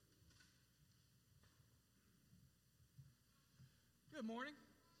Good morning.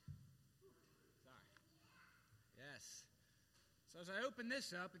 Sorry. Yes. So as I open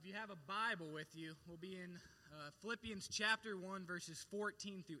this up, if you have a Bible with you, we'll be in Philippians chapter 1, verses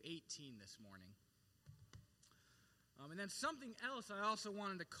 14 through 18 this morning. And then something else I also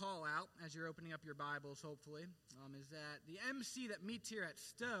wanted to call out as you're opening up your Bibles, hopefully, is that the MC that meets here at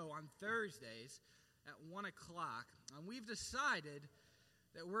Stowe on Thursdays at 1 o'clock, we've decided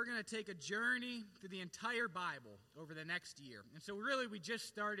that we're going to take a journey through the entire Bible over the next year. And so really we just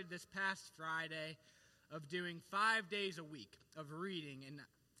started this past Friday of doing 5 days a week of reading and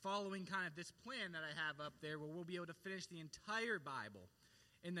following kind of this plan that I have up there where we'll be able to finish the entire Bible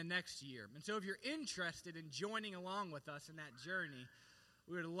in the next year. And so if you're interested in joining along with us in that journey,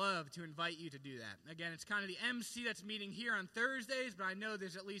 we would love to invite you to do that. Again, it's kind of the MC that's meeting here on Thursdays, but I know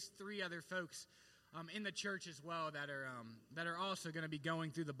there's at least 3 other folks in the church as well that are also going to be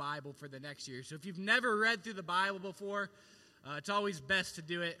going through the Bible for the next year. So if you've never read through the Bible before, it's always best to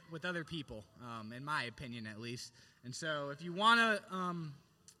do it with other people, in my opinion at least. And so if you want to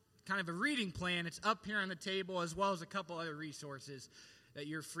kind of a reading plan, it's up here on the table as well as a couple other resources that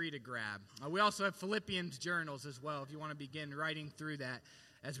you're free to grab. We also have Philippians journals as well if you want to begin writing through that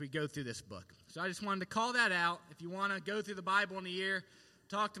as we go through this book. So I just wanted to call that out. If you want to go through the Bible in a year,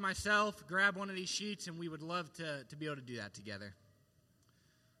 talk to myself, grab one of these sheets, and we would love to be able to do that together.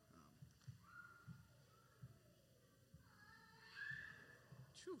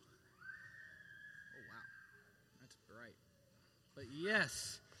 Oh, wow. That's bright. But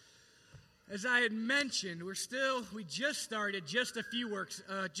yes, as I had mentioned, we just started just a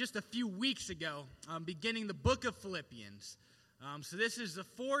few weeks ago, beginning the book of Philippians. So this is the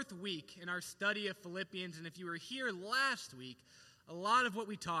 4th week in our study of Philippians, and if you were here last week, a lot of what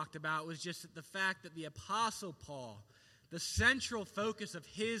we talked about was just the fact that the Apostle Paul, the central focus of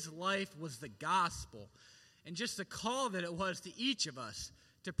his life was the gospel, and just the call that it was to each of us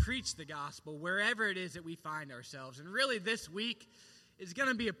to preach the gospel wherever it is that we find ourselves. And really this week is going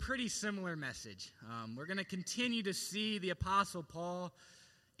to be a pretty similar message. We're going to continue to see the Apostle Paul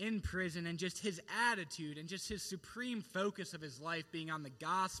in prison and just his attitude and just his supreme focus of his life being on the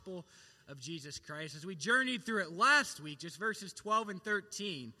gospel of Jesus Christ. As we journeyed through it last week, just verses 12 and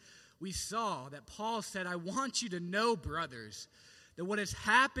 13, we saw that Paul said, "I want you to know, brothers, that what has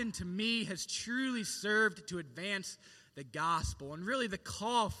happened to me has truly served to advance the gospel." And really the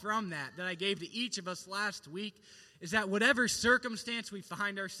call from that I gave to each of us last week is that whatever circumstance we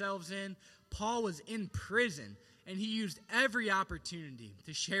find ourselves in, Paul was in prison, and he used every opportunity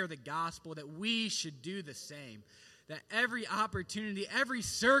to share the gospel, that we should do the same. That every opportunity, every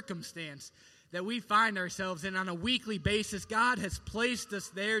circumstance that we find ourselves in on a weekly basis, God has placed us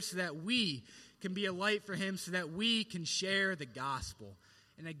there so that we can be a light for him, so that we can share the gospel.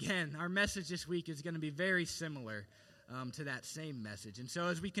 And again, our message this week is going to be very similar to that same message. And so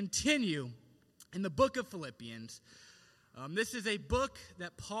as we continue in the book of Philippians, this is a book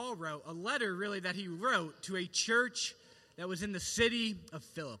that Paul wrote, a letter really that he wrote to a church that was in the city of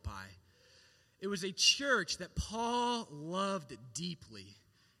Philippi. It was a church that Paul loved deeply,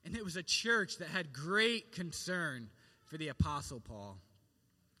 and it was a church that had great concern for the Apostle Paul.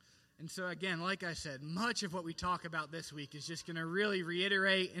 And so again, like I said, much of what we talk about this week is just going to really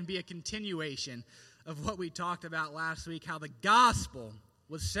reiterate and be a continuation of what we talked about last week, how the gospel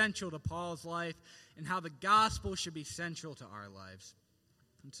was central to Paul's life and how the gospel should be central to our lives.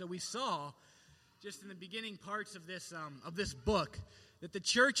 And so we saw just in the beginning parts of this book that the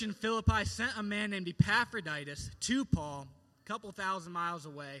church in Philippi sent a man named Epaphroditus to Paul, a couple thousand miles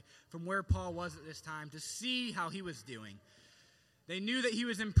away from where Paul was at this time, to see how he was doing. They knew that he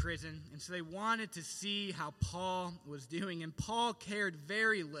was in prison, and so they wanted to see how Paul was doing, and Paul cared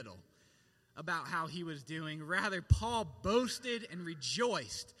very little about how he was doing. Rather, Paul boasted and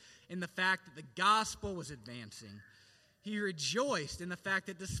rejoiced in the fact that the gospel was advancing. He rejoiced in the fact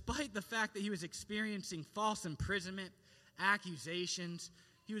that despite the fact that he was experiencing false imprisonment, accusations,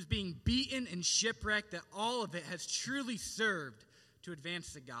 he was being beaten and shipwrecked, that all of it has truly served to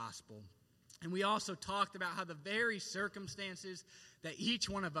advance the gospel. And we also talked about how the very circumstances that each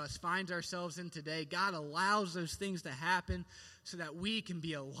one of us finds ourselves in today, God allows those things to happen so that we can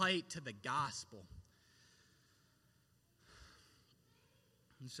be a light to the gospel.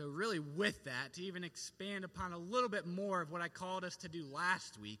 And so really with that, to even expand upon a little bit more of what I called us to do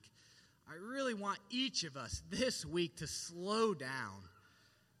last week, I really want each of us this week to slow down.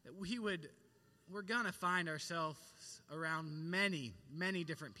 That we're going to find ourselves around many, many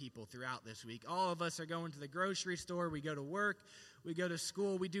different people throughout this week. All of us are going to the grocery store, we go to work, we go to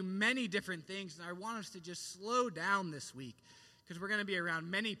school, we do many different things, and I want us to just slow down this week because we're going to be around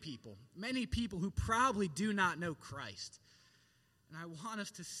many people who probably do not know Christ. And I want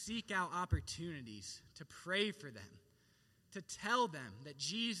us to seek out opportunities to pray for them, to tell them that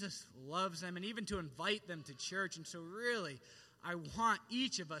Jesus loves them, and even to invite them to church. And so really, I want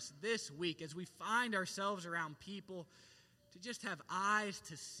each of us this week, as we find ourselves around people, to just have eyes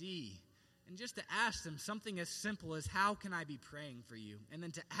to see and just to ask them something as simple as, how can I be praying for you? And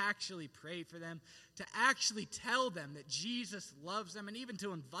then to actually pray for them, to actually tell them that Jesus loves them, and even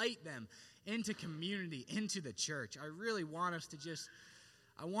to invite them into community, into the church. I really want us to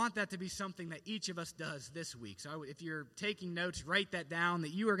I want that to be something that each of us does this week. So if you're taking notes, write that down,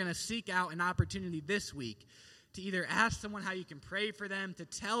 that you are going to seek out an opportunity this week to either ask someone how you can pray for them, to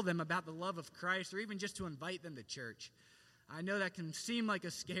tell them about the love of Christ, or even just to invite them to church. I know that can seem like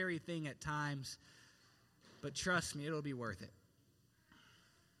a scary thing at times, but trust me, it'll be worth it.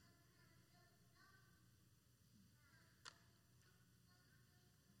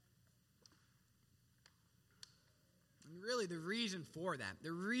 And really, the reason for that,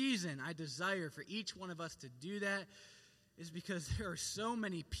 the reason I desire for each one of us to do that, is because there are so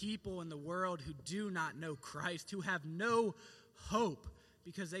many people in the world who do not know Christ, who have no hope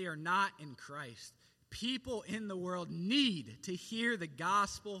because they are not in Christ. People in the world need to hear the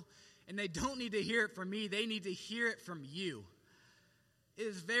gospel, and they don't need to hear it from me. They need to hear it from you. It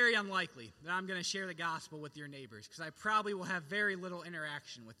is very unlikely that I'm going to share the gospel with your neighbors, because I probably will have very little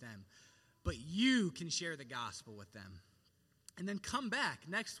interaction with them. But you can share the gospel with them. And then come back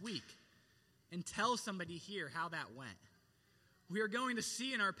next week and tell somebody here how that went. We are going to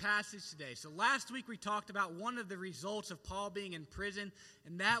see in our passage today. So last week we talked about one of the results of Paul being in prison,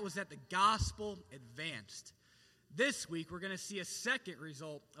 and that was that the gospel advanced. This week we're going to see a second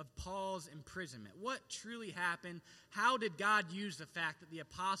result of Paul's imprisonment. What truly happened? How did God use the fact that the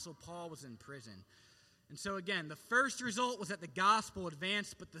apostle Paul was in prison? And so again, the first result was that the gospel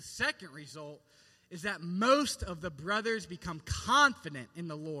advanced, but the second result is that most of the brothers become confident in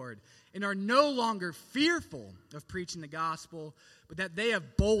the Lord and are no longer fearful of preaching the gospel, but that they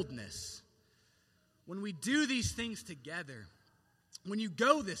have boldness. When we do these things together, when you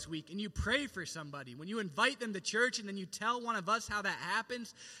go this week and you pray for somebody, when you invite them to church and then you tell one of us how that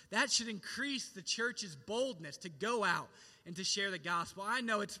happens, that should increase the church's boldness to go out and to share the gospel. I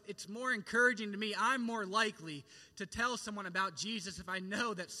know it's more encouraging to me. I'm more likely to tell someone about Jesus if I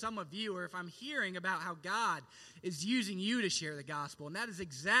know that some of you, or if I'm hearing about how God is using you to share the gospel. And that is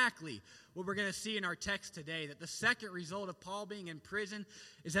exactly what we're going to see in our text today, that the second result of Paul being in prison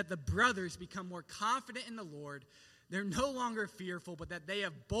is that the brothers become more confident in the Lord. They're no longer fearful, but that they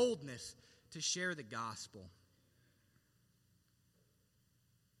have boldness to share the gospel.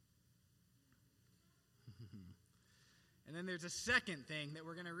 And then there's a second thing that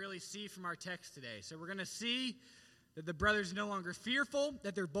we're going to really see from our text today. So we're going to see that the brothers are no longer fearful,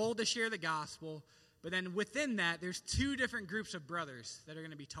 that they're bold to share the gospel. But then within that, there's two different groups of brothers that are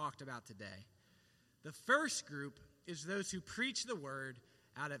going to be talked about today. The first group is those who preach the word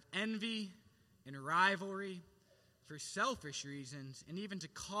out of envy and rivalry, for selfish reasons, and even to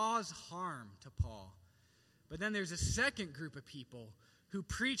cause harm to Paul. But then there's a second group of people who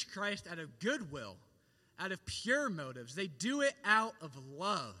preach Christ out of goodwill, out of pure motives. They do it out of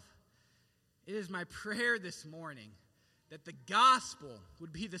love. It is my prayer this morning that the gospel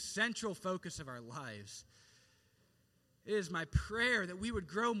would be the central focus of our lives. It is my prayer that we would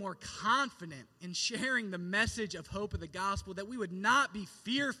grow more confident in sharing the message of hope of the gospel, that we would not be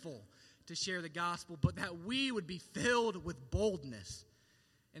fearful to share the gospel, but that we would be filled with boldness.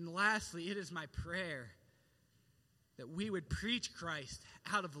 And lastly, it is my prayer that we would preach Christ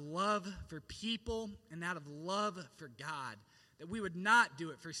out of love for people and out of love for God. That we would not do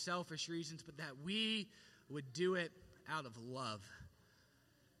it for selfish reasons, but that we would do it out of love.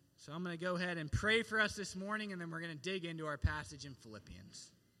 So I'm going to go ahead and pray for us this morning, and then we're going to dig into our passage in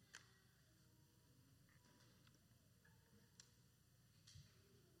Philippians.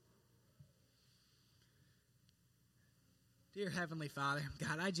 Dear Heavenly Father,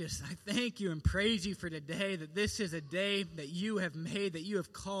 God, I thank you and praise you for today, that this is a day that you have made, that you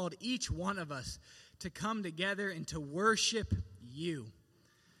have called each one of us to come together and to worship you.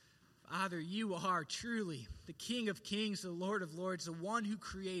 Father, you are truly the King of Kings, the Lord of Lords, the one who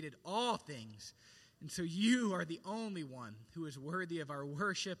created all things. And so you are the only one who is worthy of our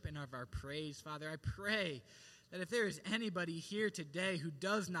worship and of our praise. Father, I pray that if there is anybody here today who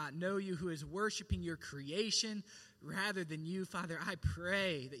does not know you, who is worshiping your creation rather than you, Father, I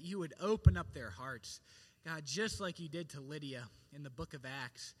pray that you would open up their hearts, God, just like you did to Lydia in the book of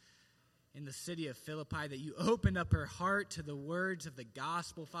Acts in the city of Philippi, that you opened up her heart to the words of the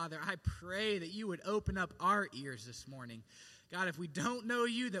gospel. Father, I pray that you would open up our ears this morning. God, if we don't know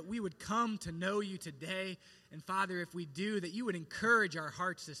you, that we would come to know you today. And Father, if we do, that you would encourage our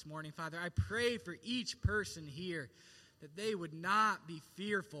hearts this morning. Father, I pray for each person here that they would not be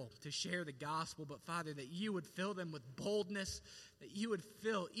fearful to share the gospel, but Father, that you would fill them with boldness, that you would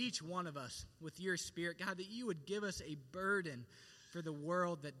fill each one of us with your Spirit. God, that you would give us a burden for the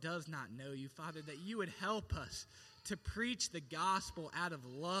world that does not know you. Father, that you would help us to preach the gospel out of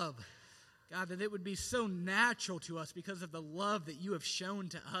love. God, that it would be so natural to us because of the love that you have shown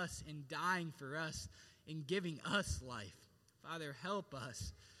to us in dying for us, in giving us life. Father, help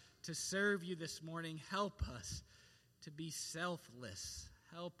us to serve you this morning. Help us to be selfless.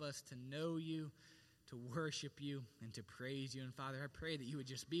 Help us to know you, to worship you, and to praise you. And Father, I pray that you would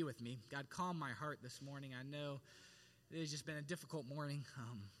just be with me. God, calm my heart this morning. I know it has just been a difficult morning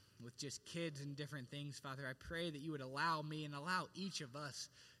with just kids and different things. Father, I pray that you would allow me and allow each of us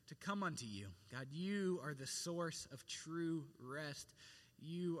to come unto you. God, you are the source of true rest.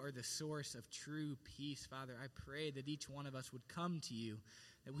 You are the source of true peace. Father, I pray that each one of us would come to you,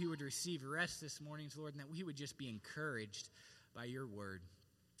 that we would receive rest this morning, Lord, and that we would just be encouraged by your word.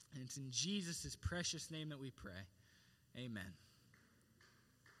 And it's in Jesus' precious name that we pray. Amen.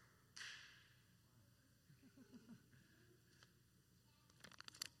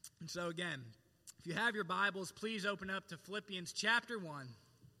 And so again, if you have your Bibles, please open up to Philippians chapter 1,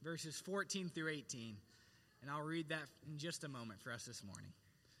 verses 14 through 18. And I'll read that in just a moment for us this morning.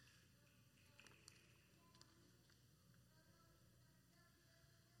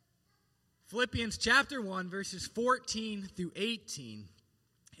 Philippians chapter 1, verses 14 through 18.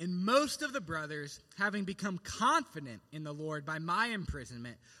 And most of the brothers, having become confident in the Lord by my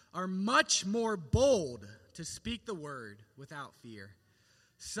imprisonment, are much more bold to speak the word without fear.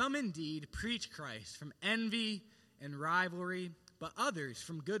 Some indeed preach Christ from envy and rivalry, but others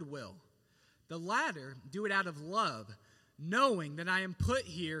from goodwill. The latter do it out of love, knowing that I am put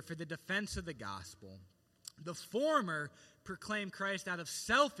here for the defense of the gospel. The former proclaim Christ out of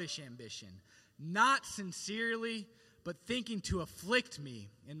selfish ambition, not sincerely, but thinking to afflict me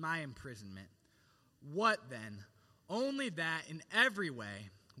in my imprisonment. What then? Only that in every way,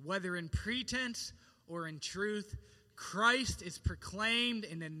 whether in pretense or in truth, Christ is proclaimed,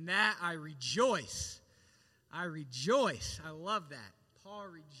 and in that I rejoice. I rejoice. I love that. Paul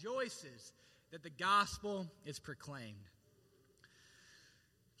rejoices that the gospel is proclaimed.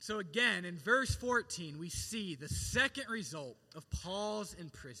 So again, in verse 14, we see the second result of Paul's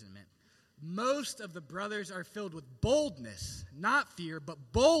imprisonment. Most of the brothers are filled with boldness, not fear,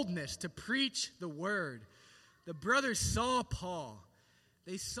 but boldness to preach the word. The brothers saw Paul.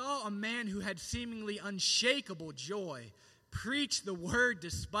 They saw a man who had seemingly unshakable joy preach the word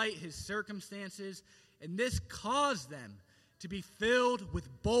despite his circumstances, and this caused them to be filled with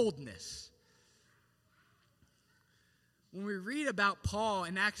boldness. When we read about Paul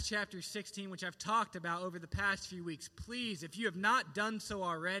in Acts chapter 16, which I've talked about over the past few weeks, please, if you have not done so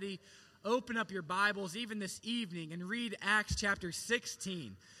already, open up your Bibles even this evening and read Acts chapter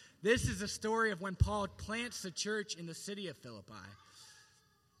 16. This is a story of when Paul plants the church in the city of Philippi.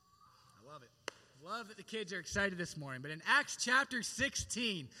 Love that the kids are excited this morning. But in Acts chapter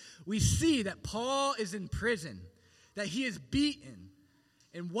 16, we see that Paul is in prison, that he is beaten.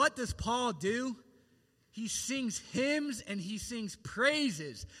 And what does Paul do? He sings hymns and he sings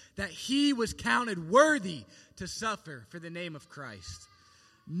praises that he was counted worthy to suffer for the name of Christ.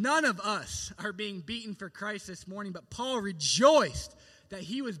 None of us are being beaten for Christ this morning, but Paul rejoiced that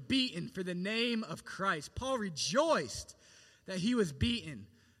he was beaten for the name of Christ. Paul rejoiced that he was beaten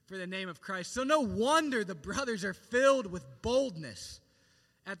for the name of Christ. So no wonder the brothers are filled with boldness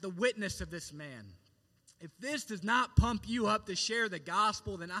at the witness of this man. If this does not pump you up to share the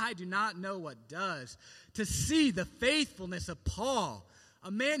gospel, then I do not know what does. To see the faithfulness of Paul, a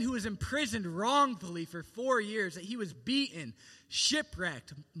man who was imprisoned wrongfully for 4 years, that he was beaten,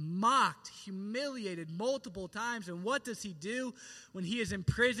 shipwrecked, mocked, humiliated multiple times. And what does he do when he is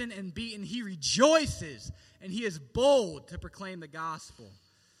imprisoned and beaten? He rejoices and he is bold to proclaim the gospel.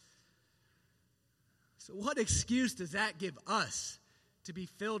 So what excuse does that give us to be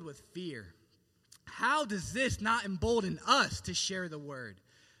filled with fear? How does this not embolden us to share the word?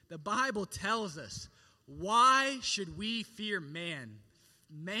 The Bible tells us, why should we fear man?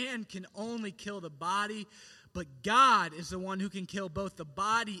 Man can only kill the body, but God is the one who can kill both the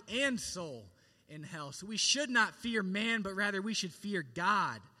body and soul in hell. So we should not fear man, but rather we should fear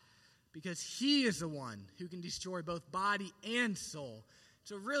God, because he is the one who can destroy both body and soul.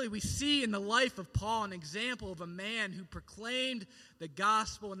 So really, we see in the life of Paul an example of a man who proclaimed the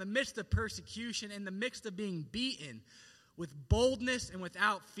gospel in the midst of persecution, in the midst of being beaten, with boldness and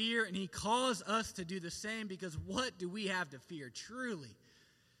without fear, and he calls us to do the same, because what do we have to fear? Truly,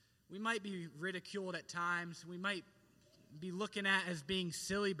 we might be ridiculed at times. We might be looking at as being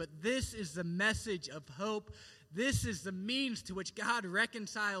silly, but this is the message of hope. This is the means to which God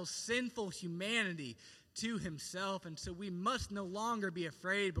reconciles sinful humanity to himself. And so we must no longer be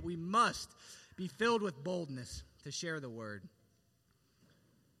afraid, but we must be filled with boldness to share the word.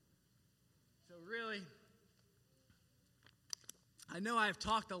 So really, I know I've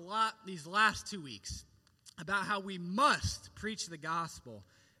talked a lot these last 2 weeks about how we must preach the gospel.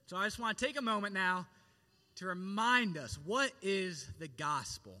 So I just want to take a moment now to remind us, what is the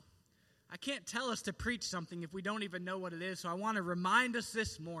gospel? I can't tell us to preach something if we don't even know what it is, so I want to remind us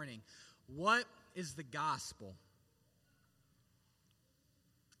this morning, what is the gospel?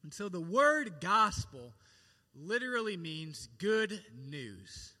 And so the word gospel literally means good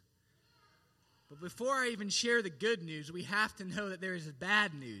news. But before I even share the good news, we have to know that there is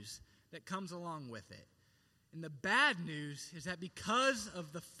bad news that comes along with it. And the bad news is that because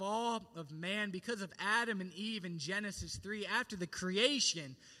of the fall of man, because of Adam and Eve in Genesis 3, after the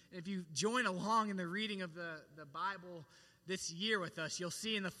creation, if you join along in the reading of the Bible this year with us, you'll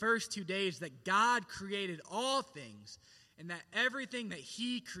see in the first 2 days that God created all things, and that everything that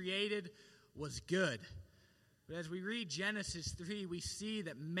he created was good. But as we read Genesis 3, we see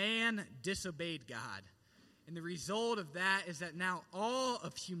that man disobeyed God. And the result of that is that now all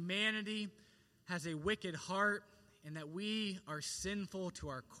of humanity has a wicked heart, and that we are sinful to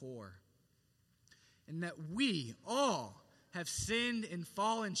our core. And that we all have sinned and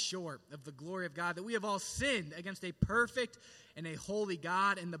fallen short of the glory of God, that we have all sinned against a perfect and a holy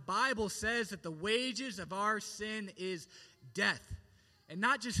God. And the Bible says that the wages of our sin is death. And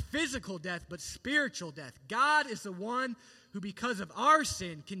not just physical death, but spiritual death. God is the one who, because of our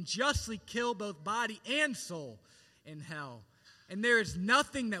sin, can justly kill both body and soul in hell. And there is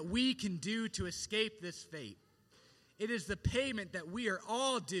nothing that we can do to escape this fate. It is the payment that we are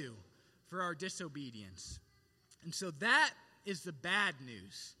all due for our disobedience. And so that is the bad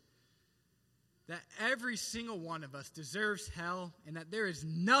news. That every single one of us deserves hell, and that there is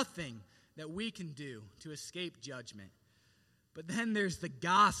nothing that we can do to escape judgment. But then there's the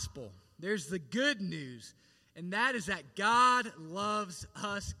gospel. There's the good news. And that is that God loves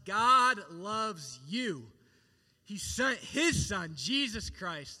us. God loves you. He sent his son, Jesus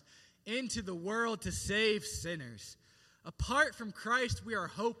Christ, into the world to save sinners. Apart from Christ, we are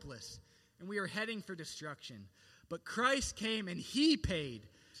hopeless, and we are heading for destruction. But Christ came, and he paid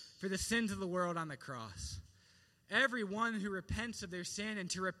for the sins of the world on the cross. Everyone who repents of their sin, and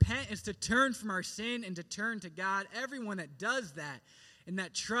to repent is to turn from our sin and to turn to God. Everyone that does that and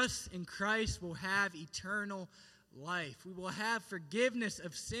that trusts in Christ will have eternal life. We will have forgiveness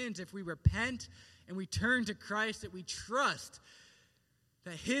of sins if we repent and we turn to Christ, that we trust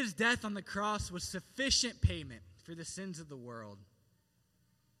that his death on the cross was sufficient payment for the sins of the world.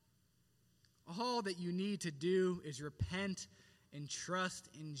 All that you need to do is repent and trust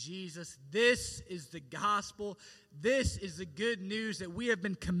in Jesus. This is the gospel. This is the good news that we have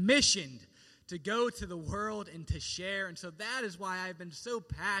been commissioned to go to the world and to share. And so that is why I've been so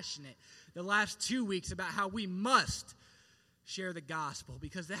passionate the last 2 weeks about how we must share the gospel,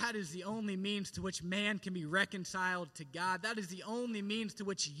 because that is the only means to which man can be reconciled to God. That is the only means to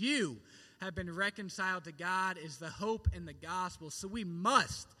which you have been reconciled to God, is the hope in the gospel. So we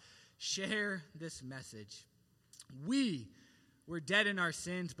must share this message. We were dead in our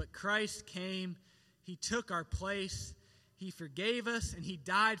sins, but Christ came. He took our place. He forgave us, and he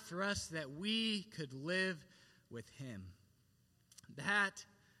died for us so that we could live with him. That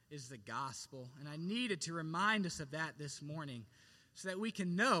is the gospel, and I needed to remind us of that this morning so that we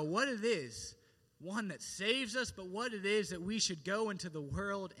can know what it is, one that saves us, but what it is that we should go into the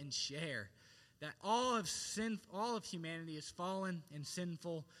world and share. That all of humanity is fallen and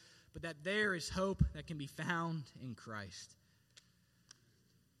sinful, but that there is hope that can be found in Christ.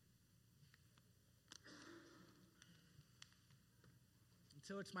 And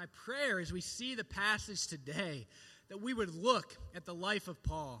so it's my prayer as we see the passage today that we would look at the life of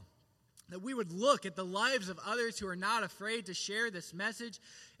Paul, that we would look at the lives of others who are not afraid to share this message,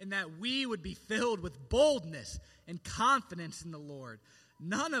 and that we would be filled with boldness and confidence in the Lord.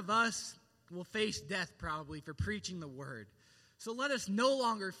 None of us will face death probably for preaching the word. So let us no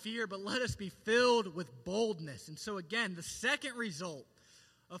longer fear, but let us be filled with boldness. And so again, the second result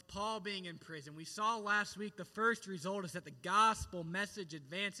of Paul being in prison. We saw last week the first result is that the gospel message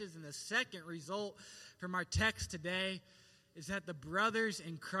advances, and the second result from our text today is that the brothers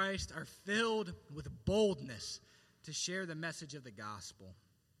in Christ are filled with boldness to share the message of the gospel.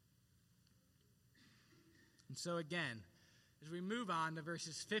 And so again, as we move on to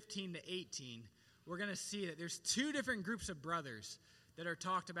verses 15 to 18, we're going to see that there's two different groups of brothers that are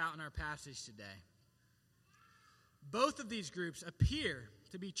talked about in our passage today. Both of these groups appear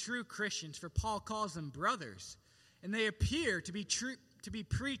to be true Christians, for Paul calls them brothers, and they appear to be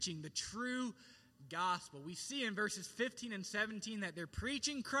preaching the true gospel. We see in verses 15 and 17 that they're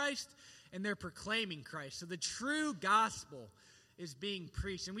preaching Christ and they're proclaiming Christ. So the true gospel is being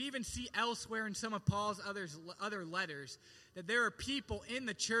preached. And we even see elsewhere in some of Paul's other letters that there are people in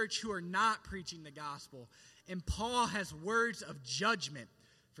the church who are not preaching the gospel. And Paul has words of judgment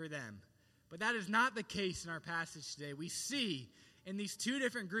for them. But that is not the case in our passage today. We see in these two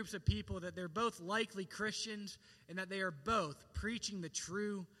different groups of people that they're both likely Christians and that they are both preaching the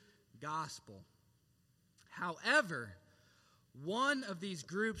true gospel. However, one of these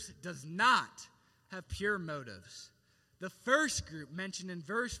groups does not have pure motives. The first group mentioned in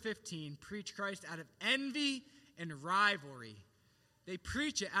verse 15 preach Christ out of envy and rivalry. They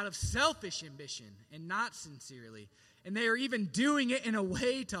preach it out of selfish ambition and not sincerely. And they are even doing it in a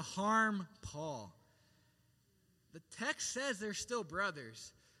way to harm Paul. The text says they're still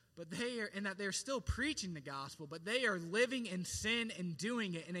brothers, and that they're still preaching the gospel, but they are living in sin and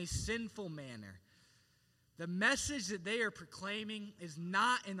doing it in a sinful manner. The message that they are proclaiming is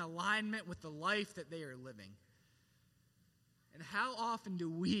not in alignment with the life that they are living. And how often do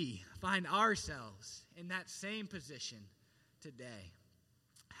we find ourselves in that same position today?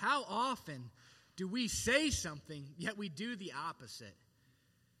 How often do we say something, yet we do the opposite?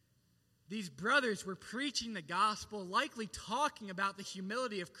 These brothers were preaching the gospel, likely talking about the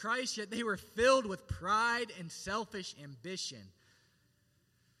humility of Christ, yet they were filled with pride and selfish ambition.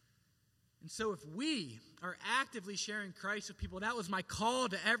 And so if we are actively sharing Christ with people, that was my call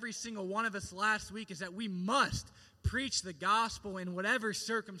to every single one of us last week, is that we must preach the gospel in whatever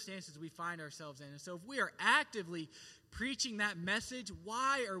circumstances we find ourselves in. And so if we are actively preaching that message,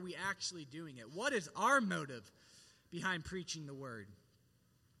 why are we actually doing it? What is our motive behind preaching the word?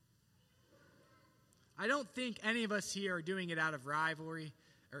 I don't think any of us here are doing it out of rivalry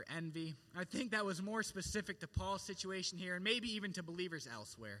or envy. I think that was more specific to Paul's situation here and maybe even to believers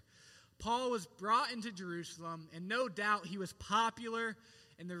elsewhere. Paul was brought into Jerusalem, and no doubt he was popular,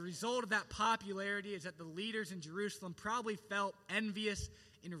 and the result of that popularity is that the leaders in Jerusalem probably felt envious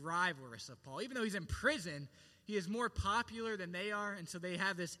and rivalrous of Paul. Even though he's in prison, he is more popular than they are, and so they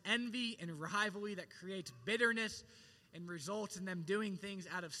have this envy and rivalry that creates bitterness and results in them doing things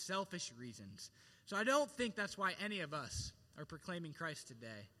out of selfish reasons. So I don't think that's why any of us are proclaiming Christ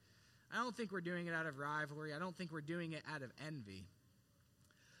today. I don't think we're doing it out of rivalry. I don't think we're doing it out of envy.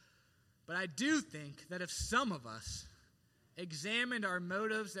 But I do think that if some of us examined our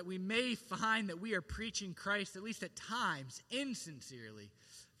motives, that we may find that we are preaching Christ, at least at times, insincerely,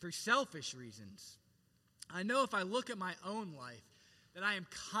 for selfish reasons. I know if I look at my own life, that I am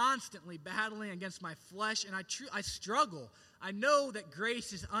constantly battling against my flesh, and I struggle. I know that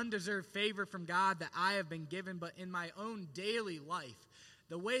grace is undeserved favor from God that I have been given, but in my own daily life,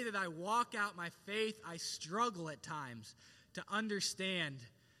 the way that I walk out my faith, I struggle at times to understand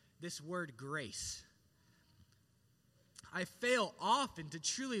this word grace. I fail often to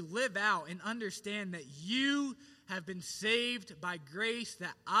truly live out and understand that you have been saved by grace,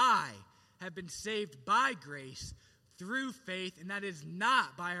 that I have been saved by grace through faith, and that is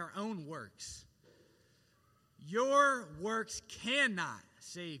not by our own works. Your works cannot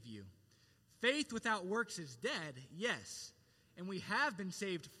save you. Faith without works is dead, yes, and we have been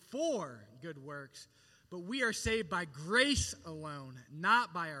saved for good works, but we are saved by grace alone,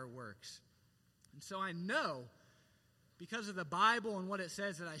 not by our works. And so I know, because of the Bible and what it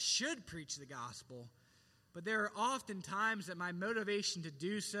says, that I should preach the gospel, but there are often times that my motivation to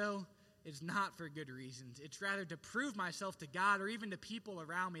do so is not for good reasons. It's rather to prove myself to God or even to people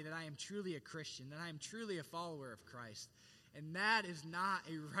around me that I am truly a Christian, that I am truly a follower of Christ. And that is not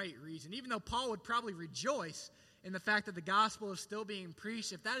a right reason. Even though Paul would probably rejoice in the fact that the gospel is still being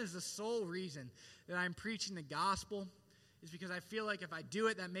preached, if that is the sole reason that I'm preaching the gospel, is because I feel like if I do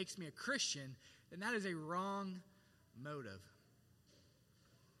it, that makes me a Christian, then that is a wrong motive.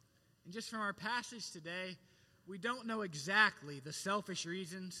 And just from our passage today, we don't know exactly the selfish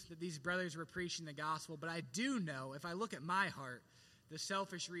reasons that these brothers were preaching the gospel, but I do know, if I look at my heart, the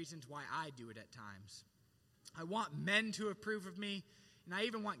selfish reasons why I do it at times. I want men to approve of me, and I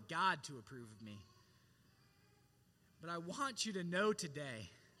even want God to approve of me. But I want you to know today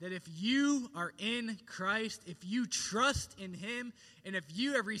that if you are in Christ, if you trust in Him, and if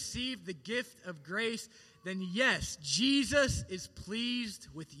you have received the gift of grace, then yes, Jesus is pleased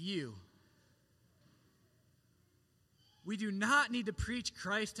with you. We do not need to preach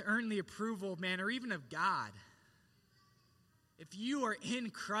Christ to earn the approval of man or even of God. If you are in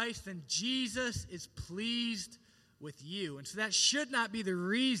Christ, then Jesus is pleased with you. And so that should not be the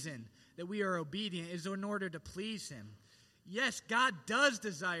reason that we are obedient, is in order to please him. Yes, God does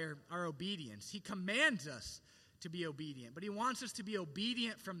desire our obedience. He commands us to be obedient, but he wants us to be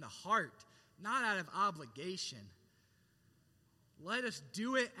obedient from the heart, not out of obligation. Let us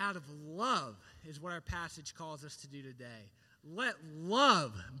do it out of love, is what our passage calls us to do today. Let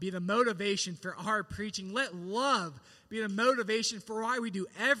love be the motivation for our preaching. Let love be the motivation for why we do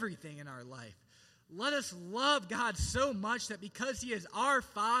everything in our life. Let us love God so much that because he is our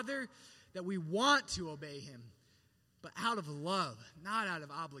Father, that we want to obey him, but out of love, not out of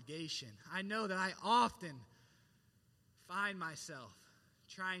obligation. I know that I often find myself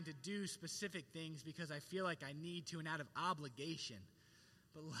trying to do specific things because I feel like I need to and out of obligation.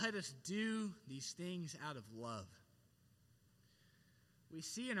 But let us do these things out of love. We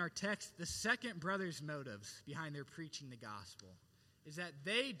see in our text the second brother's motives behind their preaching the gospel is that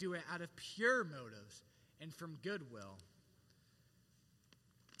they do it out of pure motives and from goodwill.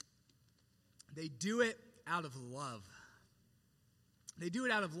 They do it out of love. They do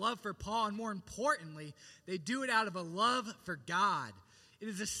it out of love for Paul, and more importantly, they do it out of a love for God. It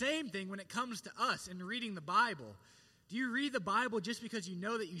is the same thing when it comes to us in reading the Bible. Do you read the Bible just because you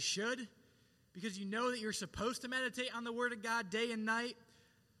know that you should? Because you know that you're supposed to meditate on the Word of God day and night?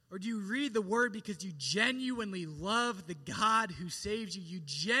 Or do you read the Word because you genuinely love the God who saves you? You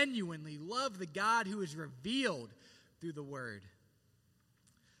genuinely love the God who is revealed through the Word.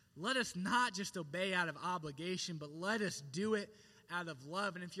 Let us not just obey out of obligation, but let us do it out of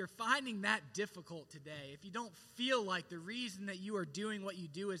love. And if you're finding that difficult today, if you don't feel like the reason that you are doing what you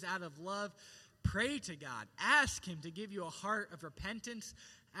do is out of love, pray to God. Ask him to give you a heart of repentance.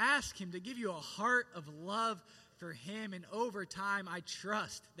 Ask him to give you a heart of love for him. And over time, I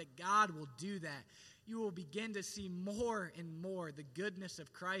trust that God will do that. You will begin to see more and more the goodness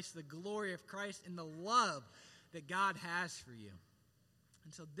of Christ, the glory of Christ, and the love that God has for you.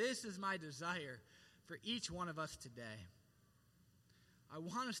 And so this is my desire for each one of us today. I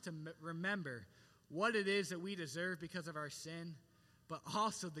want us to remember what it is that we deserve because of our sin, but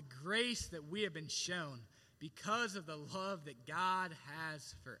also the grace that we have been shown because of the love that God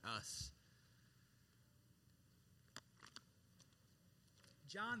has for us.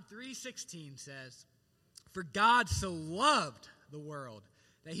 John 3:16 says, "For God so loved the world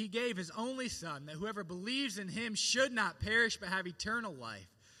that he gave his only Son, that whoever believes in him should not perish but have eternal life."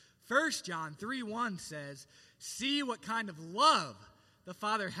 1 John 3:1 says, "See what kind of love the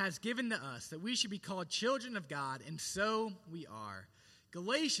Father has given to us, that we should be called children of God, and so we are."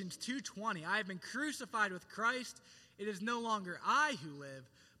 Galatians 2:20, "I have been crucified with Christ. It is no longer I who live,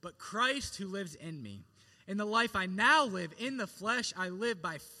 but Christ who lives in me. In the life I now live in the flesh, I live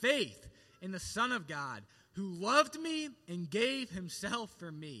by faith in the Son of God, who loved me and gave himself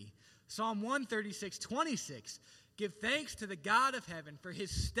for me." Psalm 136:26, "Give thanks to the God of heaven, for his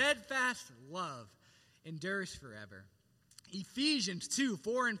steadfast love endures forever." Ephesians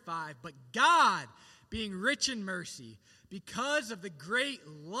 2:4 and 5, "But God, being rich in mercy, because of the great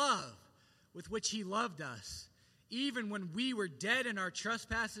love with which he loved us, even when we were dead in our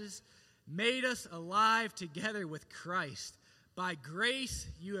trespasses, made us alive together with Christ. By grace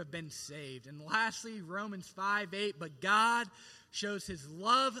you have been saved." And lastly, Romans 5:8, "But God shows his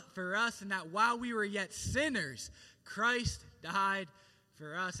love for us, in that while we were yet sinners, Christ died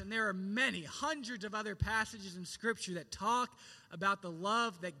for us." And there are many, hundreds of other passages in Scripture that talk about the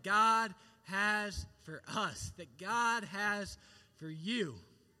love that God has for us, that God has for you.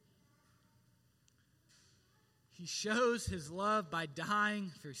 He shows his love by dying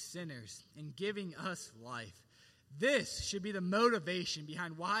for sinners and giving us life. This should be the motivation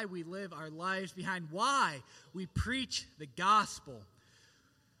behind why we live our lives, behind why we preach the gospel.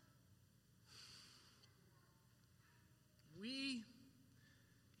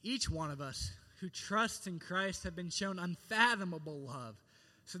 Each one of us who trusts in Christ have been shown unfathomable love,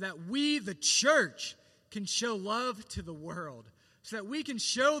 so that we, the church, can show love to the world, so that we can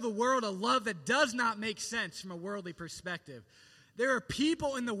show the world a love that does not make sense from a worldly perspective. There are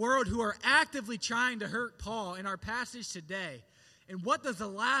people in the world who are actively trying to hurt Paul in our passage today. And what does the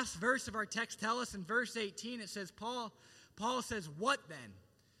last verse of our text tell us? In verse 18, it says, Paul says, "What then?"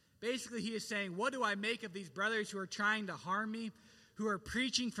 Basically, he is saying, what do I make of these brothers who are trying to harm me, who are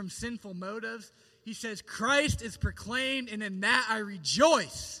preaching from sinful motives? He says, "Christ is proclaimed, and in that I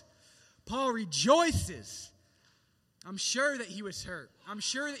rejoice." Paul rejoices. I'm sure that he was hurt. I'm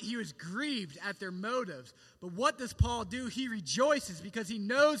sure that he was grieved at their motives. But what does Paul do? He rejoices because he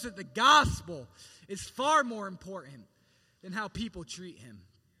knows that the gospel is far more important than how people treat him.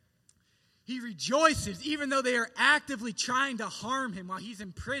 He rejoices even though they are actively trying to harm him while he's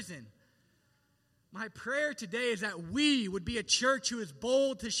in prison. My prayer today is that we would be a church who is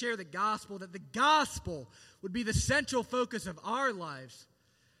bold to share the gospel, that the gospel would be the central focus of our lives,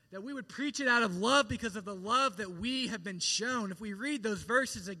 that we would preach it out of love because of the love that we have been shown. If we read those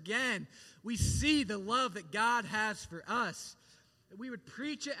verses again, we see the love that God has for us, that we would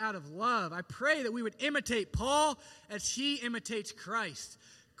preach it out of love. I pray that we would imitate Paul as he imitates Christ.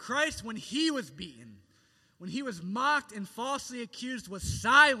 Christ, when he was beaten, when he was mocked and falsely accused, was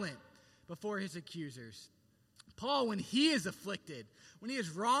silent before his accusers. Paul, when he is afflicted, when he is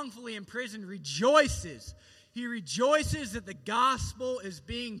wrongfully imprisoned, rejoices. He rejoices that the gospel is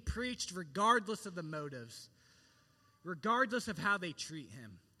being preached regardless of the motives, regardless of how they treat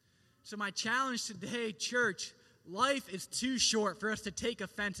him. So my challenge today, church, life is too short for us to take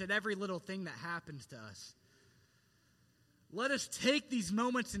offense at every little thing that happens to us. Let us take these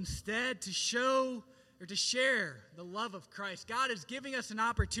moments instead to show or to share the love of Christ. God is giving us an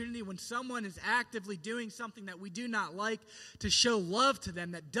opportunity when someone is actively doing something that we do not like to show love to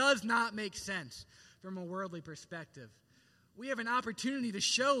them that does not make sense from a worldly perspective. We have an opportunity to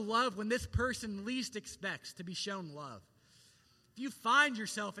show love when this person least expects to be shown love. If you find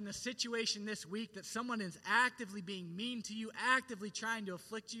yourself in a situation this week that someone is actively being mean to you, actively trying to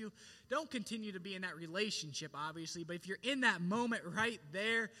afflict you, don't continue to be in that relationship, obviously. But if you're in that moment right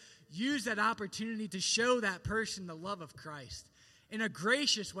there, use that opportunity to show that person the love of Christ in a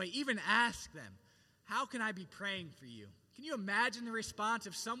gracious way. Even ask them, how can I be praying for you? Can you imagine the response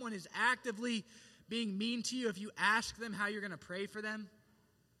if someone is actively being mean to you, if you ask them how you're going to pray for them?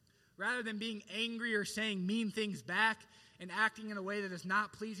 Rather than being angry or saying mean things back and acting in a way that is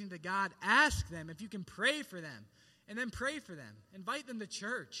not pleasing to God, ask them if you can pray for them, and then pray for them. Invite them to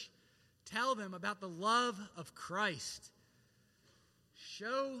church. Tell them about the love of Christ.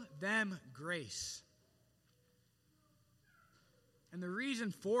 Show them grace. And the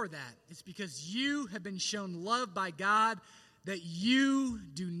reason for that is because you have been shown love by God that you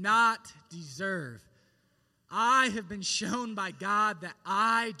do not deserve. I have been shown by God that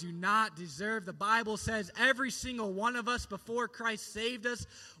I do not deserve. The Bible says every single one of us before Christ saved us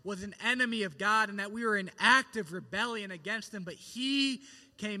was an enemy of God and that we were in active rebellion against him, but he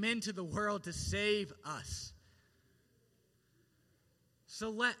came into the world to save us. So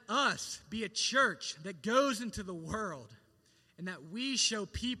let us be a church that goes into the world and that we show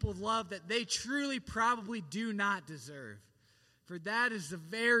people love that they truly probably do not deserve. For that is the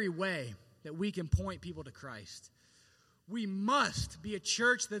very way that we can point people to Christ. We must be a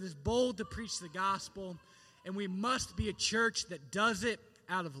church that is bold to preach the gospel, and we must be a church that does it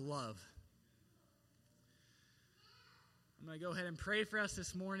out of love. I'm going to go ahead and pray for us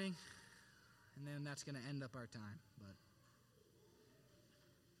this morning, and then that's going to end up our time.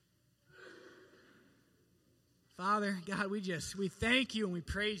 Father, God, we thank you and we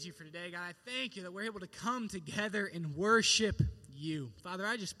praise you for today. God, I thank you that we're able to come together and worship you. Father,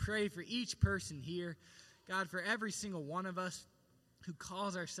 I just pray for each person here, God, for every single one of us who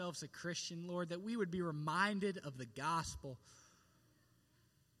calls ourselves a Christian, Lord, that we would be reminded of the gospel.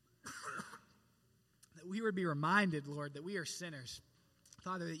 That we would be reminded, Lord, that we are sinners.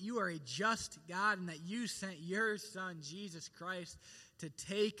 Father, that you are a just God and that you sent your Son, Jesus Christ, to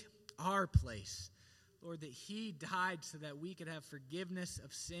take our place. Lord, that he died so that we could have forgiveness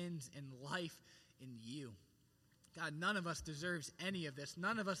of sins and life in you. God, none of us deserves any of this.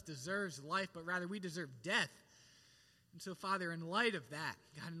 None of us deserves life, but rather we deserve death. And so, Father, in light of that,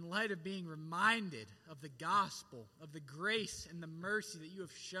 God, in light of being reminded of the gospel, of the grace and the mercy that you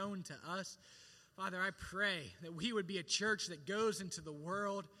have shown to us, Father, I pray that we would be a church that goes into the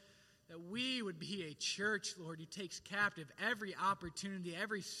world, that we would be a church, Lord, who takes captive every opportunity,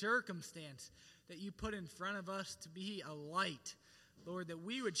 every circumstance that you put in front of us to be a light. Lord, that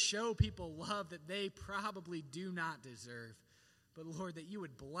we would show people love that they probably do not deserve. But Lord, that you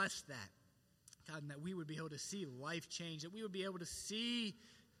would bless that. God, and that we would be able to see life change, that we would be able to see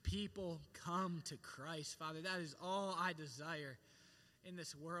people come to Christ. Father, that is all I desire in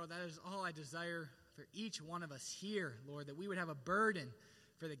this world. That is all I desire for each one of us here, Lord, that we would have a burden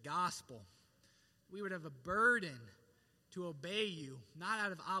for the gospel. We would have a burden to obey you, not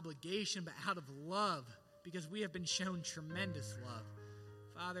out of obligation, but out of love, because we have been shown tremendous love.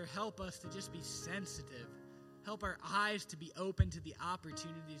 Father, help us to just be sensitive. Help our eyes to be open to the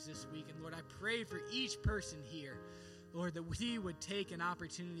opportunities this week. And Lord, I pray for each person here, Lord, that we would take an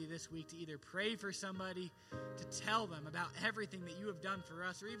opportunity this week to either pray for somebody, to tell them about everything that you have done for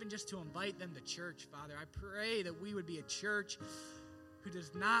us, or even just to invite them to church, Father. I pray that we would be a church who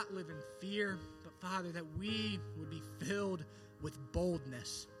does not live in fear, but Father, that we would be filled with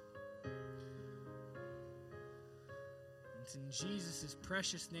boldness. It's in Jesus'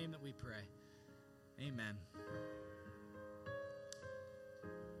 precious name that we pray. Amen.